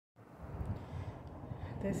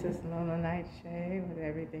This is NIGHTSHADE with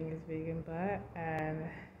Everything is Vegan But, and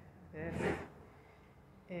this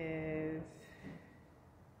is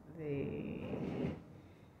the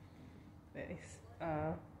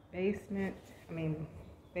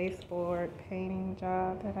baseboard painting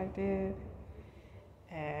job that I did.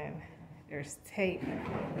 And there's tape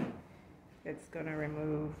that's going to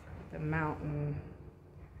remove the mountain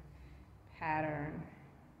pattern.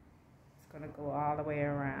 It's going to go all the way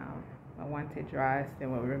around. Once it dries,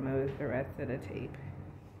 then we'll remove the rest of the tape.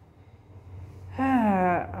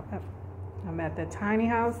 I'm at the Tiny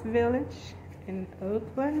House Village in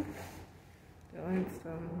Oakland, doing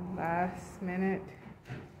some last minute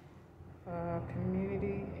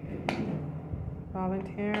community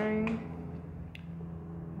volunteering,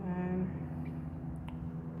 and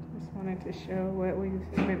just wanted to show what we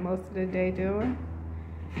spent most of the day doing.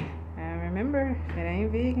 And remember, if it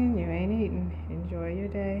ain't vegan, you ain't eating. Enjoy your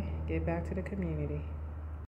day. Get back to the community.